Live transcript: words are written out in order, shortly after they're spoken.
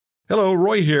Hello,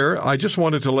 Roy here. I just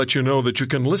wanted to let you know that you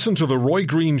can listen to The Roy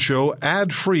Green Show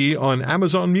ad-free on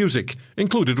Amazon Music,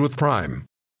 included with Prime.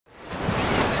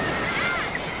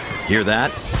 Hear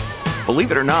that? Believe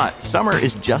it or not, summer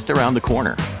is just around the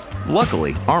corner.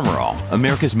 Luckily, Armor All,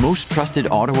 America's most trusted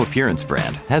auto appearance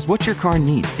brand, has what your car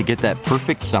needs to get that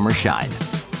perfect summer shine.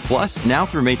 Plus, now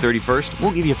through May 31st,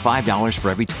 we'll give you $5 for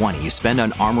every $20 you spend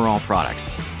on Armor All products.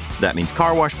 That means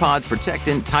car wash pods,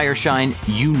 protectant, tire shine,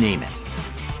 you name it.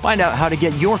 Find out how to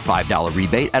get your $5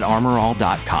 rebate at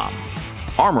armorall.com.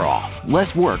 Armor All,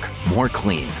 less work, more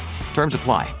clean. Terms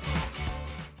apply.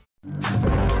 I'm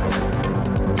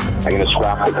going to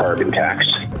scrap the carbon tax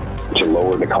to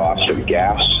lower the cost of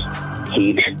gas,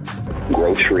 heat,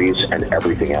 groceries, and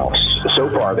everything else. So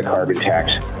far, the carbon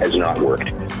tax has not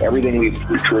worked. Everything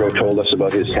Trudeau told us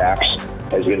about his tax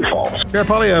has been false. Pierre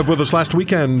Poilievre with us last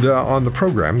weekend on the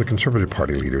program, the Conservative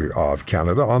Party leader of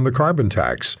Canada, on the carbon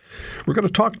tax. We're going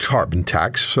to talk carbon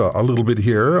tax a little bit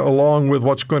here, along with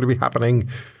what's going to be happening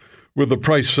with the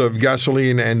price of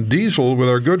gasoline and diesel with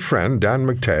our good friend Dan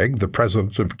McTeague, the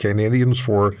president of Canadians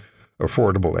for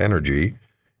Affordable Energy.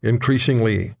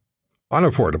 Increasingly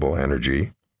unaffordable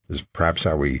energy is perhaps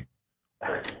how we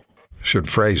should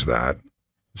phrase that.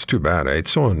 It's too bad.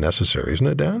 It's so unnecessary, isn't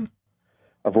it, Dan?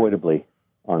 Avoidably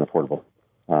unaffordable.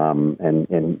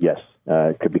 And yes,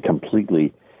 it could be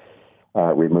completely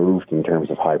removed in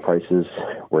terms of high prices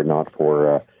were not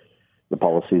for the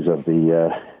policies of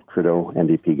the Trudeau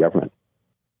NDP government.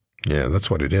 Yeah, that's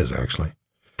what it is, actually.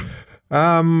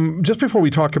 Just before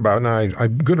we talk about, now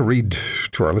I'm going to read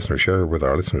to our listeners, share with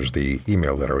our listeners the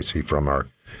email that I received from our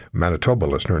Manitoba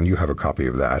listener, and you have a copy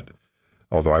of that,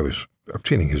 although I was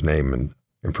obtaining his name and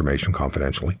information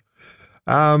confidentially.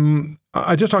 I'm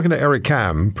just talking to Eric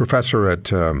Kam, professor at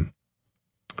Toronto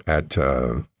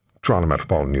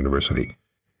Metropolitan University.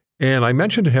 And I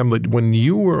mentioned to him that when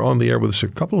you were on the air with us a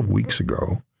couple of weeks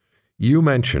ago, you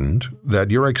mentioned that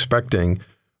you're expecting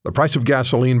the price of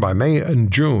gasoline by May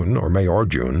or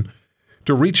June,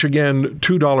 to reach again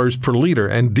 $2 per liter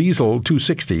and diesel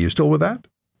 $2.60. You still with that?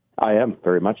 I am,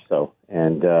 very much so.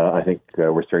 And I think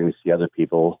we're starting to see other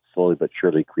people slowly but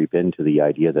surely creep into the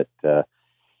idea that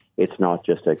it's not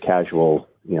just a casual,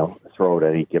 throw at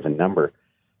any given number.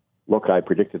 Look, I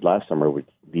predicted last summer would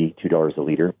be $2 a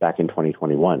liter back in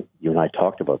 2021. You and I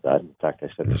talked about that. In fact, I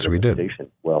said yes, we did.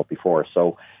 Well before.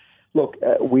 So, look,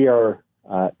 we are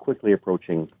quickly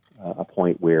approaching a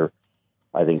point where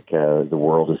I think the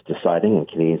world is deciding, and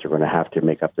Canadians are going to have to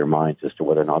make up their minds as to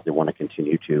whether or not they want to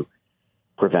continue to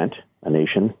prevent a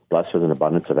nation blessed with an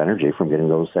abundance of energy from getting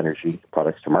those energy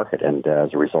products to market, and as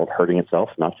a result, hurting itself,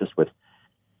 not just with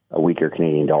a weaker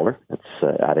Canadian dollar.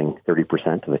 That's adding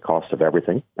 30% to the cost of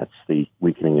everything. That's the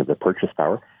weakening of the purchase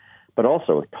power, but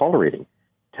also tolerating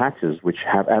taxes which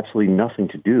have absolutely nothing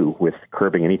to do with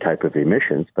curbing any type of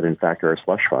emissions, but in fact are a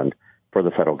slush fund for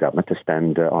the federal government to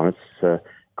spend on its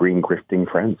green grifting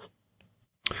friends.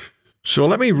 So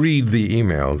let me read the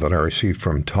email that I received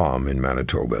from Tom in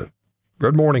Manitoba.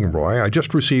 Good morning, Roy. I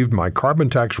just received my carbon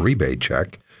tax rebate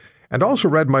check and also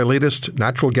read my latest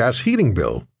natural gas heating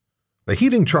bill. The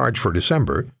heating charge for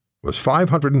December was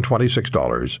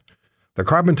 $526. The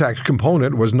carbon tax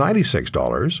component was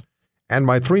 $96, and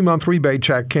my 3-month rebate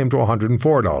check came to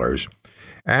 $104.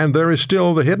 And there is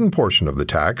still the hidden portion of the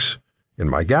tax in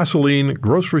my gasoline,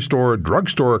 grocery store,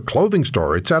 drugstore, clothing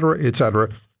store, etc.,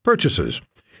 purchases.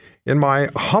 In my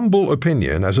humble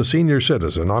opinion, as a senior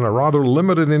citizen on a rather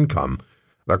limited income,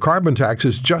 the carbon tax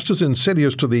is just as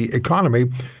insidious to the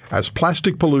economy as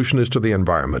plastic pollution is to the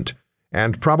environment,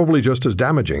 and probably just as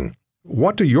damaging.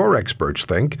 What do your experts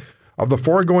think of the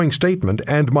foregoing statement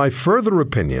and my further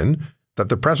opinion that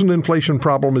the present inflation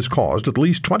problem is caused at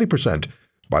least 20%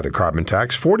 by the carbon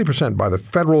tax, 40% by the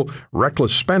federal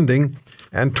reckless spending,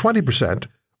 and 20%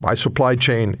 by supply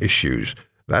chain issues?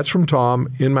 That's from Tom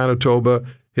in Manitoba.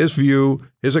 His view,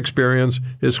 his experience,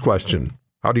 his question.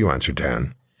 How do you answer,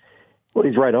 Dan? Well,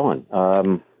 he's right on.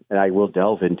 And I will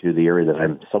delve into the area that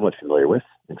I'm somewhat familiar with.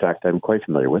 In fact, I'm quite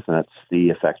familiar with, and that's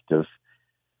the effect of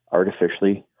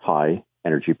artificially high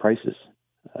energy prices,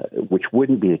 which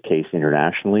wouldn't be the case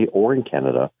internationally or in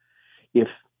Canada if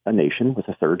a nation with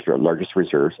the third largest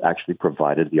reserves actually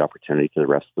provided the opportunity to the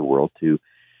rest of the world to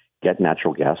get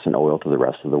natural gas and oil to the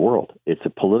rest of the world. It's a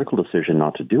political decision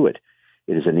not to do it.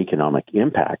 It is an economic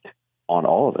impact on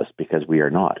all of us because we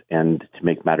are not. And to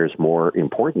make matters more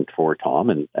important for Tom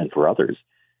and for others,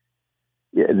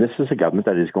 this is a government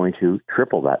that is going to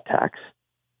triple that tax.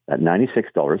 At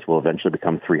 $96 will eventually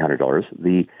become $300.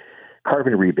 The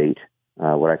carbon rebate,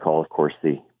 what I call, of course,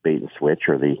 the bait and switch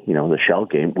or the shell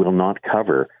game, will not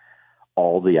cover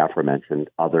all the aforementioned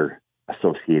other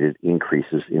associated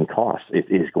increases in costs. It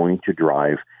is going to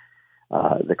drive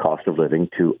the cost of living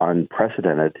to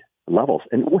unprecedented levels.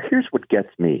 And here's what gets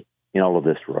me in all of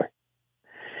this, Roy.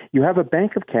 You have a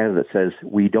Bank of Canada that says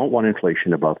we don't want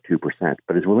inflation above 2%,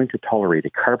 but is willing to tolerate a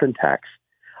carbon tax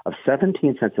of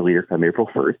 17 cents a litre come April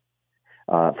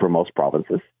 1st for most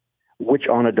provinces, which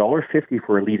on $1.50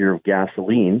 for a litre of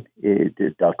gasoline,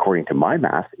 according to my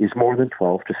math, is more than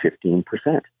 12 to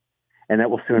 15%. And that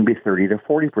will soon be 30 to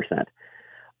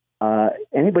 40%.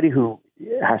 Anybody who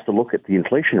has to look at the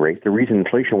inflation rate, the reason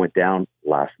inflation went down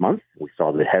last month, we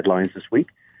saw the headlines this week,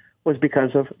 was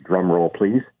because of, drum roll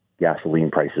please, gasoline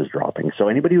prices dropping. So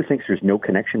anybody who thinks there's no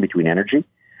connection between energy,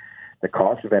 the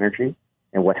cost of energy,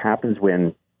 and what happens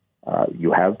when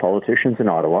you have politicians in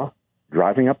Ottawa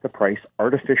driving up the price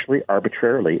artificially,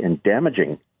 arbitrarily, and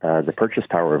damaging the purchase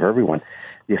power of everyone,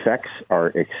 the effects are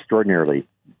extraordinarily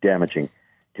damaging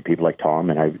to people like Tom,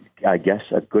 and I guess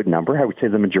a good number, I would say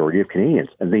the majority of Canadians.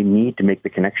 And they need to make the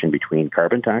connection between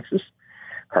carbon taxes,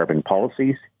 carbon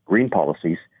policies, green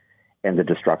policies, and the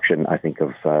destruction, I think,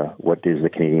 of what is the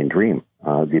Canadian dream,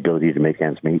 the ability to make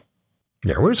ends meet.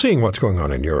 Yeah, we're seeing what's going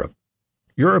on in Europe.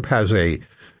 Europe has a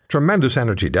tremendous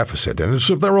energy deficit, and it's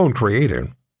of their own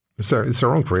creating. It's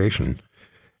their own creation.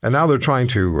 And now they're trying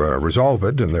to resolve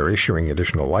it, and they're issuing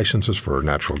additional licenses for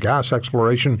natural gas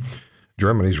exploration.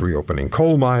 Germany's reopening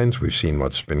coal mines. We've seen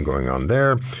what's been going on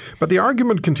there. But the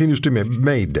argument continues to be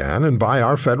made, Dan, and by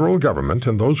our federal government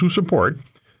and those who support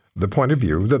the point of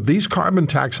view that these carbon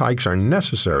tax hikes are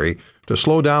necessary to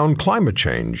slow down climate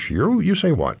change. You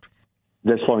say what?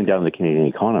 They're slowing down the Canadian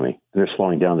economy. They're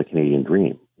slowing down the Canadian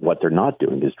dream. What they're not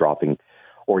doing is dropping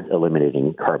or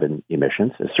eliminating carbon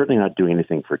emissions. It's certainly not doing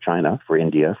anything for China, for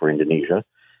India, for Indonesia,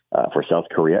 for South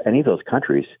Korea, any of those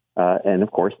countries. And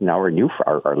of course, now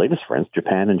our latest friends,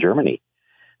 Japan and Germany,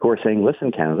 who are saying,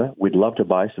 listen, Canada, we'd love to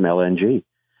buy some LNG,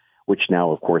 which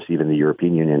now, of course, even the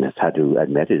European Union has had to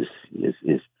admit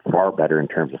is far better in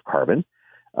terms of carbon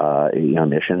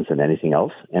emissions than anything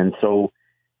else. And so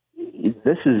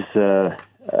this is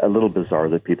a little bizarre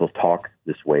that people talk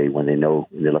this way when they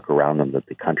look around them that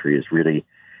the country is really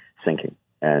sinking.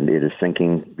 And it is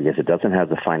sinking because it doesn't have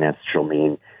the financial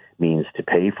means to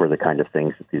pay for the kind of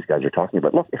things that these guys are talking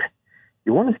about. Look, if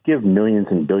you want to give millions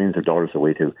and billions of dollars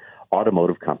away to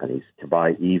automotive companies to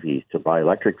buy EVs, to buy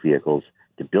electric vehicles,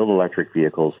 to build electric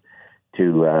vehicles,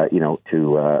 to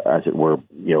as it were,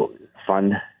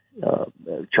 fund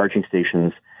charging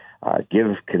stations,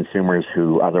 give consumers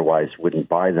who otherwise wouldn't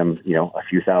buy them, a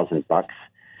few $1,000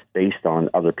 based on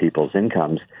other people's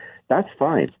incomes, that's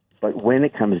fine. But when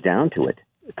it comes down to it,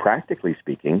 practically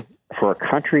speaking, for a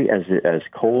country as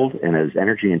cold and as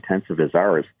energy intensive as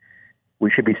ours,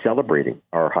 we should be celebrating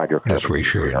our hydrocarbons. Yes, we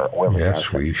should. Our oil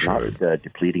yes, we should. Not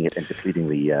depleting it and depleting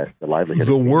the livelihood.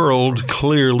 The world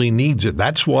clearly needs it.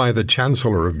 That's why the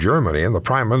Chancellor of Germany and the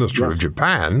Prime Minister of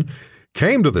Japan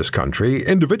came to this country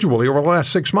individually over the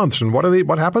last 6 months. And what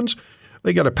happens?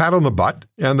 They get a pat on the butt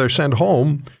and they're sent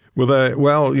home with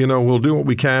we'll do what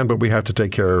we can, but we have to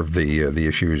take care of the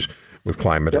issues with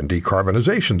climate and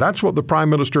decarbonization. That's what the Prime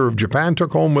Minister of Japan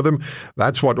took home with him.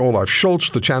 That's what Olaf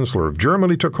Scholz, the Chancellor of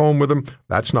Germany, took home with him.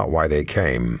 That's not why they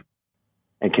came.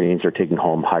 And Canadians are taking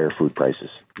home higher food prices.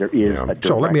 There is a direct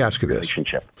so let me ask you this: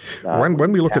 relationship.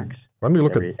 When we look at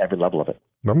every level of it,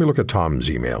 when we look at Tom's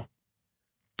email,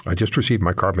 I just received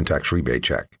my carbon tax rebate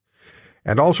check,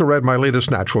 and also read my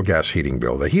latest natural gas heating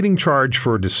bill. The heating charge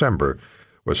for December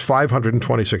was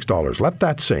 $526. Let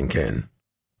that sink in.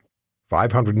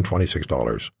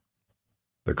 $526.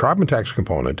 The carbon tax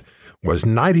component was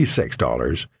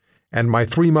 $96, and my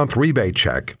 3-month rebate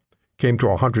check came to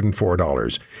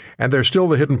 $104. And there's still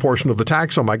the hidden portion of the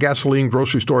tax on my gasoline,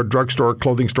 grocery store, drugstore,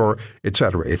 clothing store,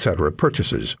 etc.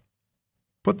 purchases.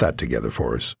 Put that together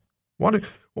for us. What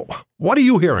are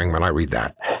you hearing when I read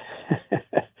that?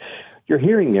 You're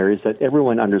hearing there is that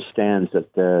everyone understands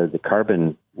that the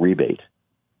carbon rebate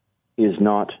is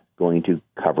not going to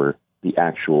cover the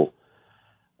actual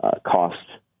cost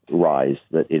rise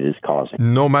that it is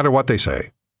causing. No matter what they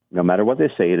say. No matter what they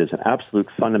say, it is an absolute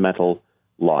fundamental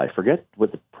lie. Forget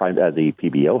what the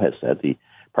PBO has said, the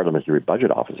Parliamentary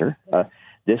Budget Officer.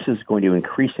 This is going to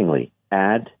increasingly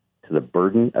add to the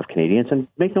burden of Canadians. And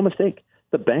make no mistake,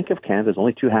 the Bank of Canada is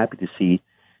only too happy to see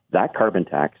that carbon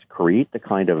tax create the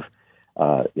kind of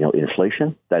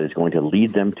inflation that is going to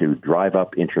lead them to drive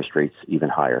up interest rates even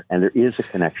higher. And there is a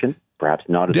connection, perhaps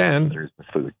not as Dan, much as there's the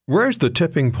food. Where's the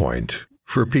tipping point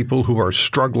for people who are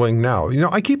struggling now?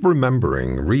 I keep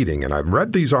remembering reading, and I've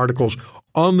read these articles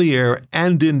on the air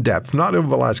and in depth, not over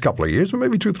the last couple of years, but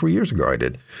maybe 2-3 years ago I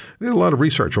did a lot of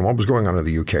research on what was going on in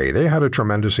the UK. They had a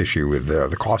tremendous issue with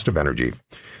the cost of energy.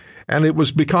 And it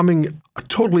was becoming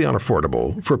totally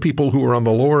unaffordable for people who were on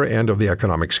the lower end of the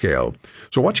economic scale.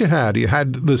 So what you had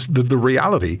the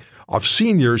reality of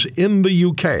seniors in the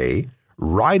UK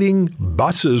riding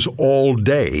buses all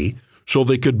day so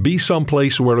they could be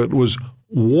someplace where it was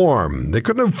warm. They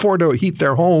couldn't afford to heat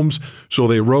their homes, so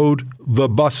they rode the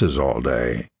buses all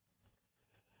day.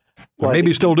 Well,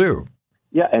 maybe still do.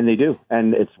 Yeah, and they do.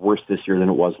 And it's worse this year than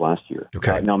it was last year.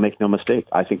 Okay. Now, make no mistake.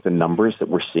 I think the numbers that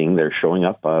we're seeing, they're showing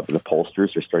up. The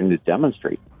pollsters are starting to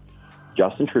demonstrate.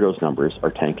 Justin Trudeau's numbers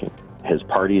are tanking. His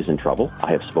party is in trouble.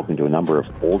 I have spoken to a number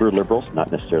of older Liberals,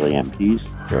 not necessarily MPs,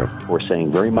 who are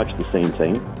saying very much the same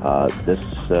thing.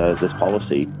 This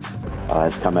policy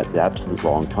has come at the absolute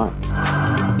wrong time.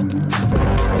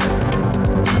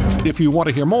 If you want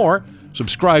to hear more,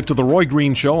 subscribe to The Roy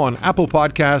Green Show on Apple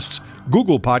Podcasts,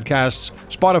 Google Podcasts,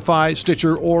 Spotify,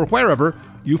 Stitcher, or wherever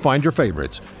you find your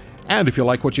favorites. And if you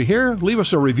like what you hear, leave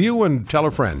us a review and tell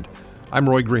a friend. I'm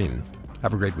Roy Green.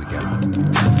 Have a great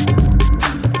weekend.